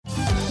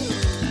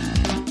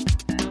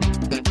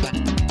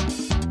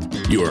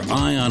Your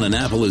Eye on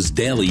Annapolis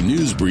daily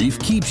news brief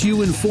keeps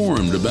you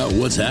informed about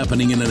what's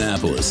happening in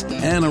Annapolis,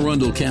 Anne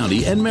Arundel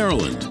County, and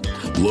Maryland.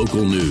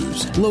 Local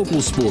news,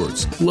 local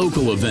sports,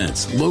 local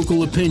events,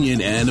 local opinion,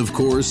 and, of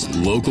course,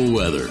 local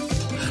weather.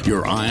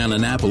 Your Eye on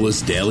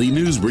Annapolis daily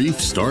news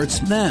brief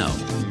starts now.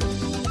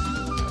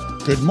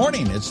 Good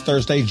morning. It's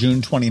Thursday,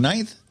 June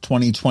 29th,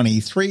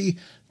 2023.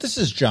 This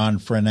is John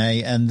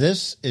Frenaye, and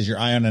this is your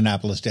Eye on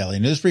Annapolis daily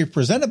news brief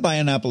presented by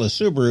Annapolis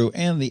Subaru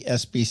and the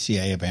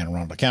SPCA of Anne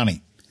Arundel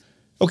County.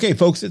 Okay,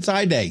 folks, it's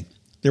I-Day.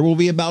 There will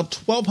be about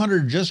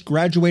 1,200 just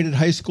graduated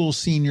high school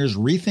seniors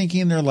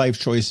rethinking their life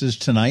choices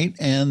tonight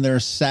and their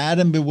sad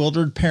and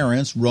bewildered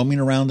parents roaming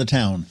around the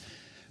town.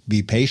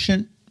 Be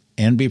patient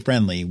and be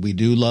friendly. We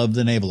do love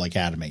the Naval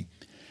Academy.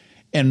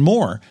 And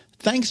more,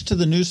 thanks to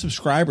the new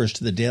subscribers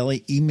to the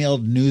daily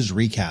emailed news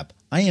recap.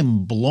 I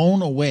am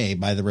blown away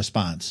by the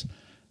response.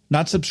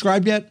 Not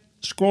subscribed yet?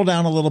 Scroll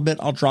down a little bit.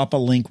 I'll drop a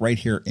link right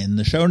here in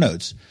the show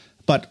notes.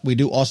 But we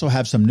do also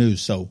have some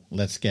news, so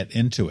let's get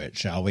into it,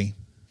 shall we?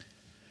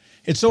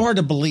 It's so hard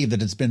to believe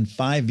that it's been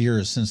 5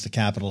 years since the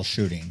Capitol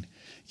shooting.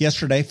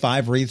 Yesterday,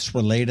 5 wreaths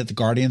were laid at the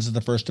Guardians of the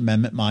First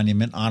Amendment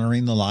Monument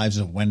honoring the lives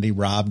of Wendy,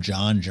 Rob,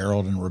 John,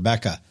 Gerald, and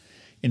Rebecca.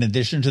 In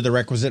addition to the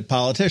requisite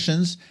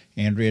politicians,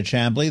 Andrea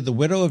Chambly, the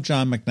widow of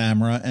John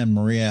McNamara, and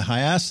Maria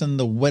Hyacin,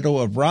 the widow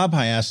of Rob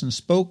Hyacin,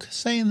 spoke,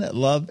 saying that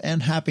love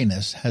and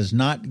happiness has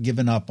not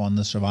given up on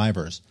the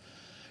survivors.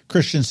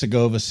 Christian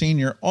Segovia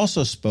Sr.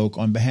 also spoke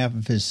on behalf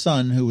of his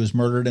son, who was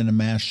murdered in a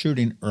mass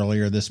shooting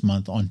earlier this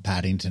month on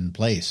Paddington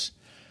Place.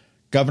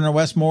 Governor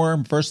Wes Moore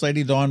and First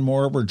Lady Dawn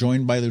Moore were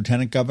joined by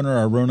Lieutenant Governor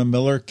Aruna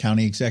Miller,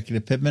 County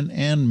Executive Pittman,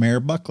 and Mayor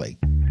Buckley.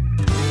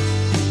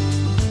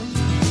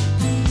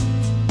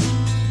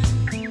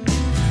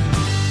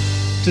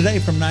 Today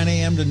from 9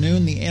 a.m. to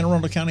noon, the Anne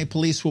Arundel County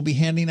Police will be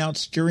handing out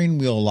steering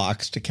wheel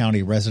locks to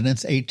county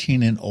residents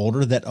 18 and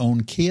older that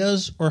own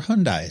Kias or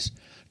Hyundais.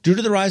 Due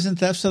to the rise in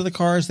thefts of the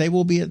cars, they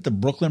will be at the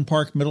Brooklyn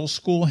Park Middle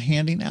School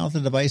handing out the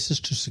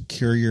devices to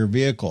secure your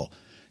vehicle.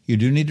 You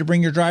do need to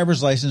bring your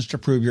driver's license to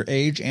prove your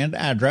age and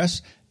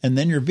address, and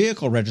then your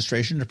vehicle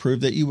registration to prove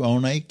that you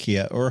own a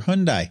Kia or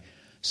Hyundai.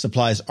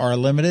 Supplies are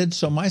limited,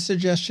 so my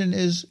suggestion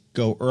is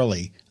go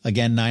early.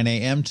 Again, 9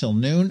 a.m. till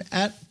noon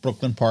at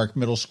Brooklyn Park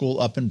Middle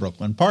School up in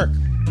Brooklyn Park.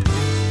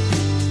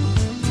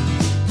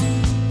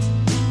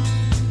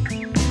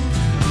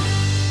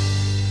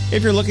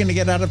 If you're looking to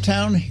get out of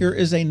town, here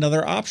is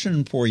another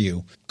option for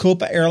you.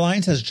 Copa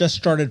Airlines has just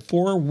started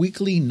 4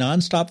 weekly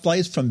nonstop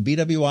flights from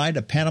BWI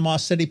to Panama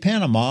City,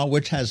 Panama,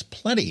 which has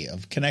plenty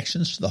of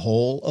connections to the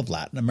whole of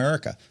Latin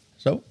America.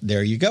 So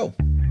there you go.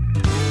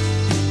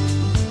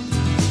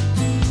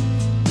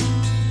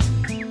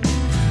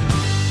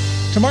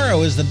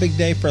 Tomorrow is the big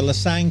day for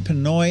Lasang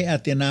Pinoy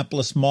at the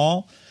Annapolis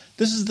Mall.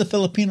 This is the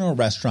Filipino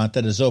restaurant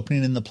that is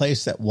opening in the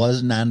place that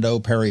was Nando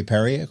Peri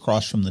Peri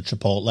across from the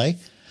Chipotle.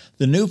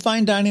 The new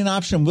fine dining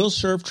option will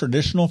serve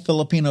traditional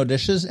Filipino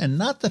dishes and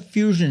not the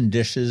fusion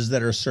dishes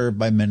that are served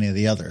by many of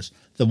the others.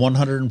 The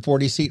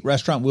 140-seat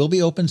restaurant will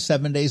be open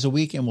 7 days a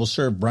week and will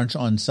serve brunch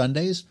on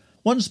Sundays.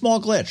 One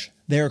small glitch: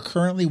 they are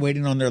currently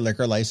waiting on their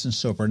liquor license,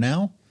 so for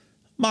now,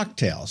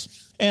 mocktails.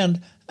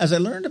 And as I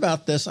learned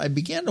about this, I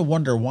began to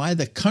wonder why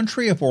the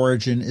country of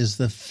origin is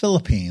the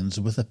Philippines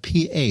with a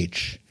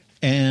PH,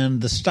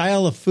 and the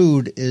style of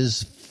food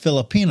is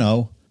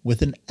Filipino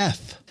with an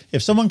F.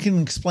 If someone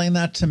can explain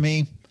that to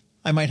me,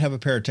 I might have a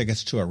pair of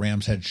tickets to a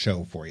Ram's Head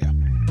show for you.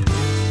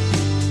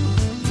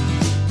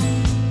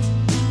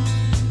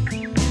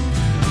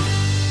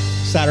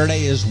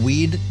 Saturday is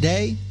Weed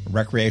Day.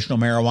 Recreational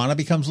marijuana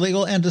becomes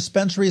legal, and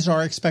dispensaries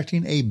are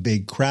expecting a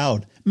big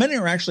crowd. Many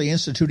are actually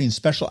instituting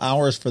special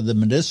hours for the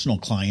medicinal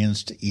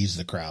clients to ease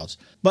the crowds.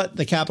 But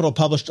the Capitol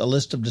published a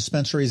list of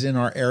dispensaries in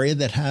our area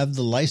that have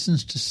the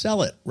license to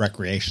sell it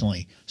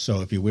recreationally. So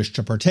if you wish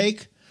to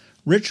partake,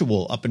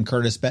 Ritual up in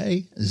Curtis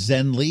Bay,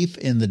 Zen Leaf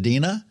in the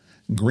Dena,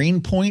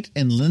 Greenpoint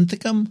in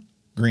Linthicum,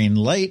 Green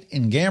Light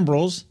in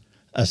Gambrills,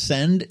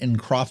 Ascend in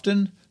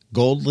Crofton,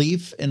 Gold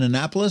Leaf in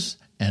Annapolis,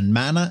 and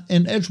Mana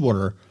in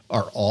Edgewater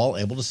are all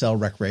able to sell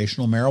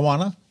recreational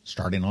marijuana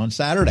starting on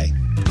Saturday.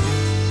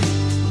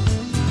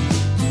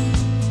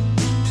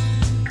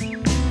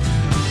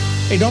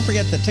 Hey, don't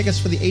forget that tickets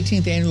for the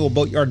 18th Annual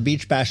Boatyard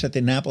Beach Bash at the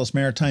Annapolis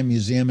Maritime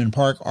Museum and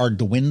Park are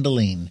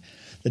dwindling.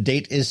 The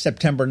date is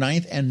September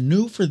 9th, and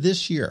new for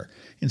this year,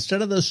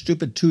 instead of those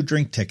stupid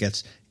 2-drink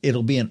tickets,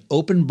 it'll be an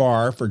open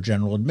bar for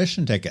general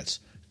admission tickets.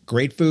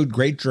 Great food,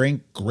 great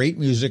drink, great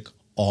music,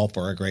 all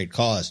for a great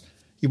cause.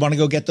 You want to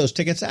go get those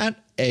tickets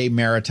at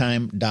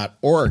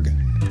amaritime.org.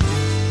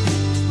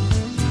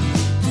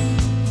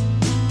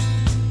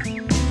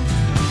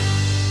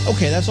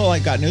 Okay, that's all I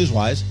got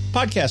news-wise.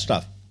 Podcast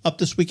stuff. Up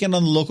this weekend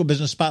on the Local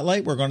Business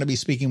Spotlight, we're going to be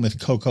speaking with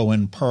Coco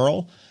and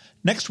Pearl.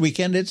 Next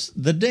weekend, it's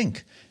The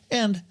Dink.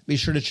 And be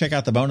sure to check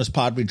out the bonus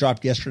pod we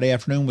dropped yesterday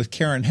afternoon with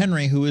Karen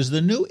Henry, who is the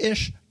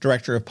new-ish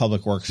Director of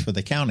Public Works for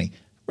the county.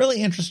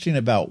 Really interesting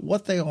about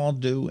what they all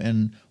do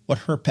and what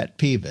her pet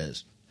peeve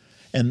is.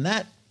 And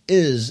that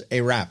is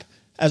a wrap.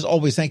 As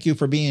always, thank you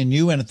for being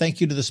you, and thank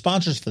you to the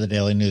sponsors for the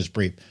Daily News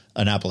Brief: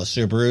 Annapolis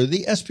Subaru,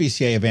 the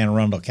SPCA of Anne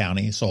Arundel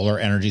County, Solar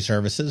Energy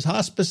Services,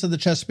 Hospice of the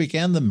Chesapeake,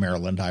 and the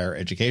Maryland Higher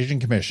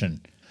Education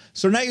Commission.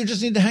 So now you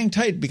just need to hang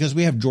tight because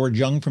we have George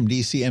Young from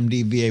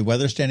DCMD VA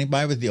Weather standing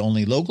by with the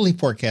only locally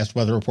forecast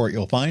weather report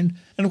you'll find.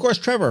 And of course,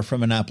 Trevor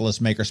from Annapolis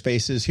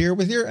Makerspace is here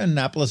with your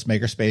Annapolis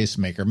Makerspace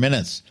Maker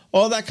Minutes.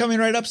 All that coming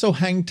right up, so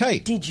hang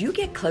tight. Did you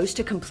get close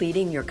to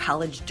completing your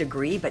college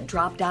degree but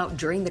dropped out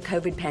during the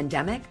COVID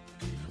pandemic?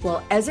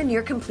 Well, as a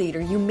near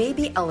completer, you may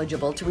be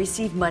eligible to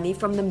receive money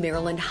from the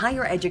Maryland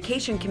Higher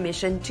Education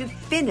Commission to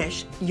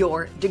finish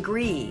your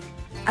degree.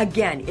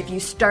 Again, if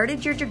you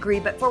started your degree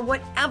but for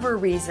whatever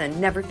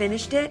reason never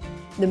finished it,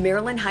 the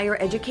Maryland Higher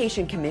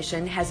Education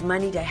Commission has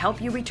money to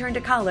help you return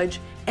to college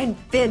and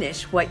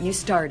finish what you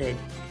started.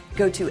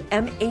 Go to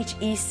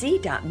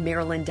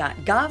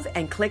mhec.maryland.gov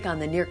and click on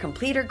the Near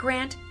Completer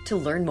grant to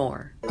learn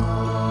more.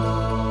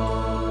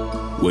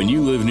 When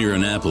you live near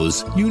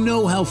Annapolis, you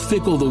know how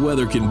fickle the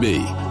weather can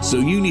be, so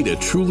you need a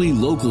truly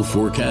local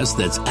forecast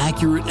that's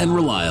accurate and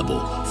reliable.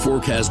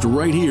 Forecast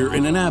right here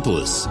in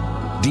Annapolis.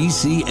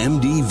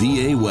 DCMD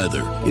VA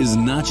Weather is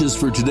not just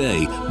for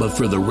today, but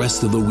for the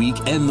rest of the week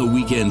and the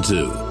weekend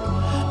too.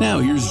 Now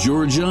here's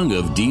George Young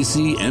of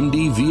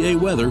DCMD VA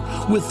Weather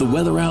with the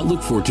weather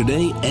outlook for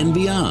today and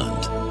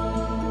beyond.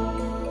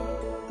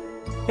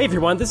 Hey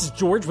everyone, this is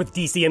George with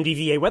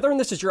DCMD VA Weather, and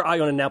this is your Eye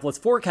on Annapolis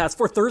forecast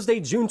for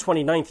Thursday, June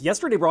 29th.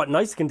 Yesterday brought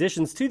nice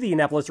conditions to the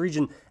Annapolis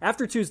region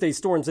after Tuesday's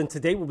storms, and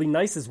today will be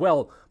nice as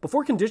well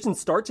before conditions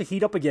start to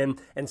heat up again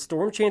and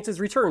storm chances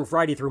return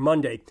Friday through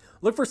Monday.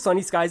 Look for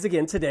sunny skies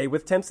again today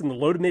with temps in the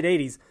low to mid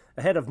 80s,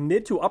 ahead of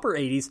mid to upper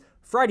 80s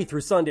Friday through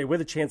Sunday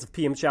with a chance of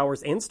PM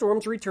showers and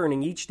storms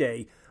returning each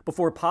day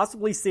before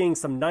possibly seeing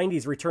some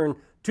 90s return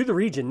to the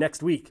region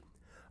next week.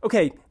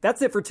 Okay,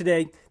 that's it for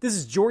today. This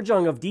is George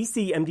Young of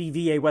DCMD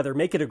VA Weather.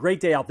 Make it a great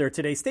day out there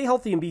today. Stay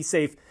healthy and be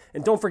safe.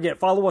 And don't forget,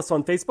 follow us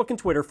on Facebook and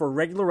Twitter for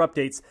regular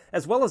updates,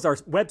 as well as our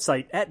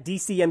website at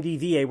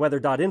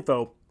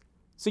dcmdvaweather.info,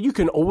 so you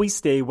can always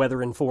stay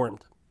weather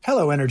informed.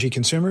 Hello, energy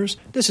consumers.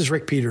 This is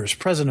Rick Peters,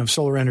 president of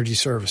Solar Energy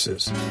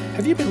Services.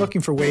 Have you been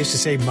looking for ways to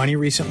save money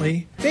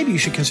recently? Maybe you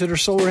should consider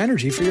solar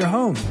energy for your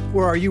home.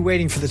 Or are you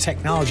waiting for the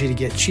technology to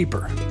get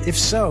cheaper? If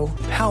so,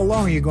 how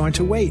long are you going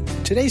to wait?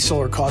 Today's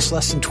solar costs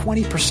less than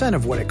 20%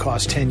 of what it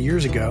cost 10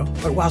 years ago.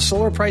 But while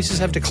solar prices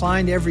have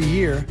declined every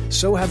year,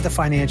 so have the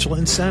financial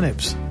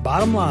incentives.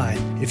 Bottom line,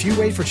 if you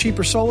wait for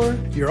cheaper solar,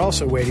 you're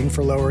also waiting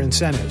for lower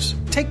incentives.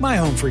 Take my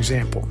home, for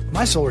example.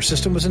 My solar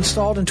system was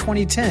installed in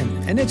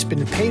 2010, and it's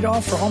been paid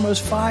off for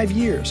almost 5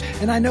 years,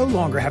 and I no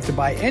longer have to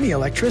buy any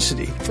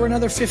electricity for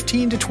another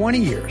 15 to 20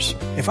 years.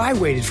 If I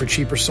waited for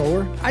cheaper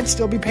solar, I'd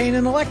still be paying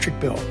an electric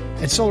bill.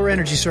 At Solar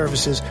Energy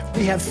Services,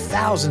 we have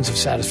thousands of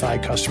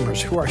satisfied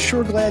customers who are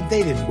sure glad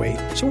they didn't wait.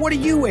 So what are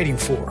you waiting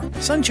for?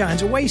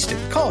 Sunshine's a wasted.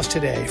 Call us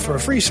today for a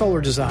free solar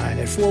design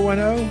at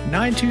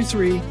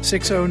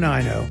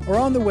 410-923-6090 or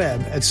on the web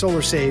at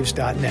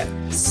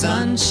solarsaves.net.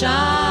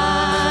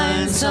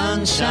 Sunshine,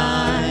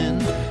 sunshine,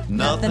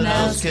 nothing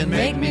else can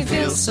make me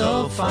feel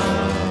so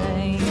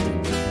fine.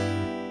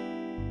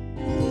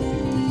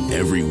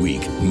 Every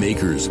week,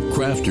 makers,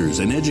 crafters,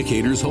 and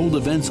educators hold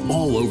events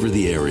all over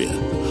the area.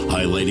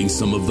 Highlighting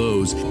some of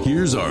those,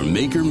 here's our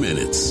Maker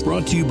Minutes,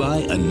 brought to you by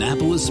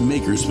Annapolis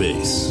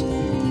Makerspace.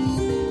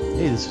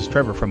 Hey, this is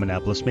Trevor from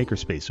Annapolis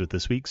Makerspace with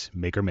this week's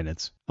Maker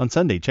Minutes. On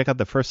Sunday, check out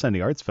the First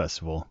Sunday Arts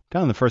Festival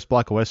down on the first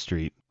block of West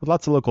Street with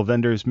lots of local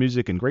vendors,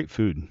 music, and great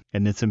food.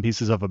 And Knits and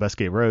Pieces off of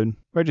Bestgate Road.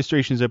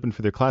 Registration is open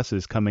for their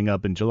classes coming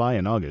up in July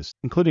and August,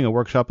 including a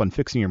workshop on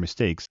fixing your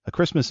mistakes, a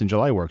Christmas in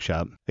July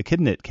workshop, a Kid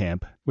Knit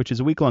Camp, which is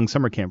a week-long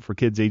summer camp for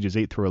kids ages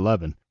 8 through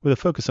 11, with a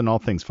focus on all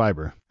things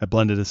fiber. At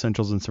Blended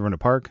Essentials in Severna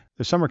Park,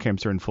 their summer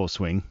camps are in full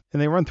swing,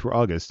 and they run through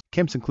August.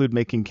 Camps include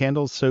making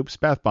candles, soaps,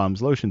 bath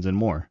bombs, lotions, and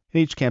more.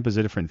 And each camp is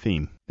a different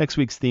theme. Next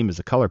week's theme is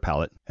a color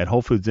palette. At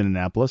Whole Foods in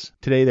Annapolis,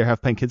 today their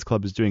Half Pint Kids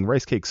Club is doing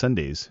Rice Cake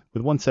Sundays,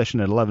 with one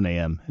session at 11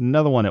 a.m. and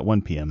another one at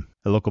 1 p.m.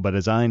 At Local by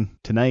Design,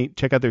 tonight,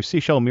 check out their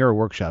Seashell Mural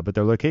Workshop at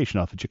their location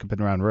off of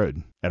Chicken Round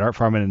Road. At Art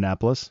Farm in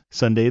Annapolis,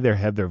 Sunday they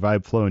have their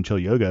Vibe, Flow, and Chill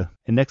Yoga,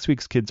 and next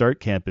week's Kids Art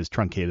Camp is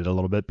truncated a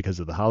little bit because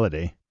of the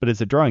holiday, but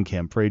it's a drawing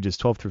camp for ages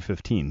 12 through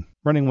 15,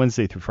 running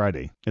Wednesday through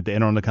Friday. At the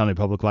Anne Arundel County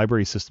Public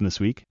Library System this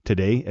week,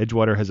 today,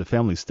 Edgewater has a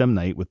family STEM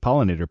night with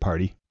pollinator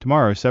party.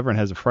 Tomorrow, Severn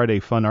has a Friday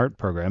fun art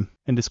program,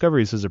 and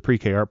Discoveries has a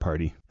pre-K art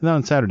party. And then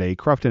on Saturday,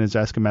 Crofton is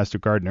Ask a Master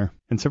Gardener,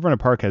 and Severna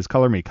Park has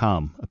Color Me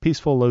Calm, a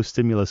peaceful,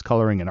 low-stimulus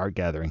coloring and art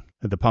gathering.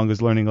 At the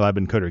Pongas Learning Lab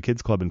and Coder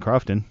Kids Club in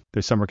Crofton,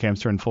 their summer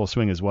camps are in full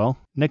swing as well.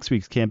 Next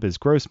week's camp is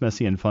Gross,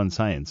 Messy, and Fun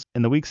Science,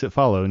 and the weeks that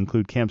follow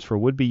include camps for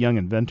would-be young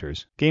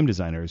inventors, game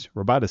designers,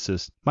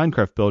 roboticists,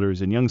 Minecraft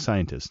builders, and young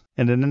scientists.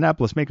 And at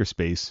Annapolis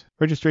Makerspace,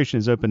 registration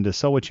is open to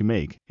Sell What You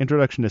Make,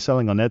 Introduction to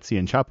Selling on Etsy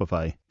and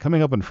Shopify,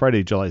 coming up on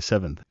Friday, July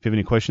 7th. If you have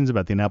any questions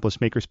about the Annapolis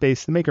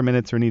Makerspace, the Maker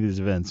Minutes, or any of these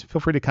events, feel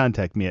free to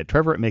contact me at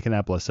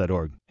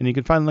trevor@makeannapolis.org. And you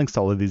can find links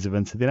to all of these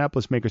events at the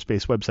Annapolis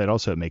Makerspace website,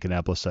 also at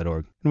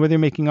makeannapolis.org. And whether you're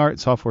making art,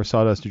 software,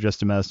 sawdust, or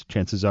just a mess,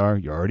 chances are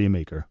you're already a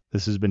maker.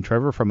 This has been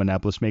Trevor from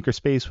Annapolis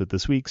Makerspace with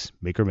this week's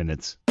Maker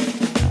Minutes.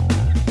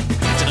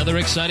 It's another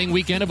exciting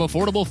weekend of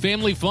affordable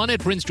family fun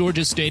at Prince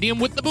George's Stadium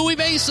with the Bowie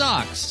Bay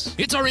Sox.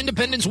 It's our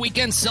Independence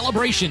Weekend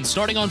celebration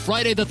starting on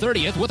Friday the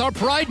 30th with our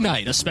Pride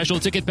Night. A special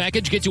ticket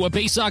package gets you a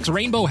Bay Sox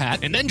rainbow hat,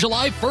 and then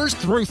July 1st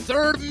through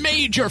 3rd,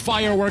 major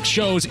fireworks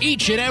shows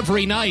each and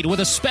every night with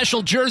a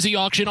special jersey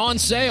auction on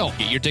sale.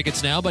 Get your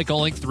tickets now by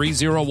calling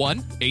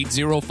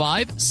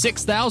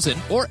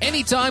 301-805-6000 or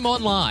anytime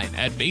online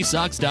at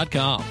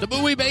baysox.com. The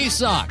Bowie Bay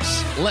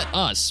Sox. Let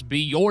us be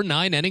your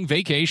 9-inning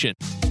vacation.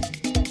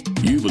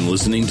 You've been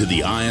listening to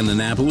the Eye on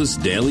Annapolis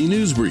Daily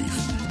News Brief.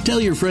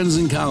 Tell your friends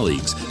and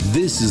colleagues,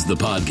 this is the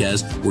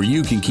podcast where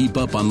you can keep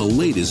up on the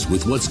latest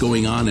with what's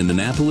going on in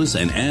Annapolis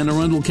and Anne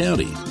Arundel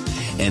County.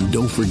 And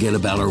don't forget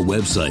about our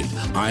website,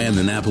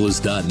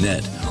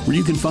 eyeonannapolis.net, where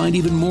you can find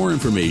even more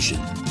information.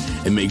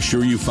 And make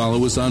sure you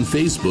follow us on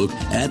Facebook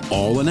at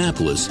All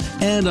Annapolis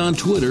and on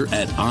Twitter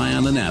at Eye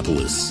on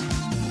Annapolis.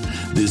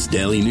 This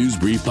Daily News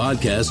Brief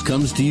podcast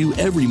comes to you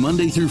every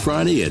Monday through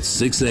Friday at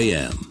 6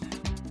 a.m.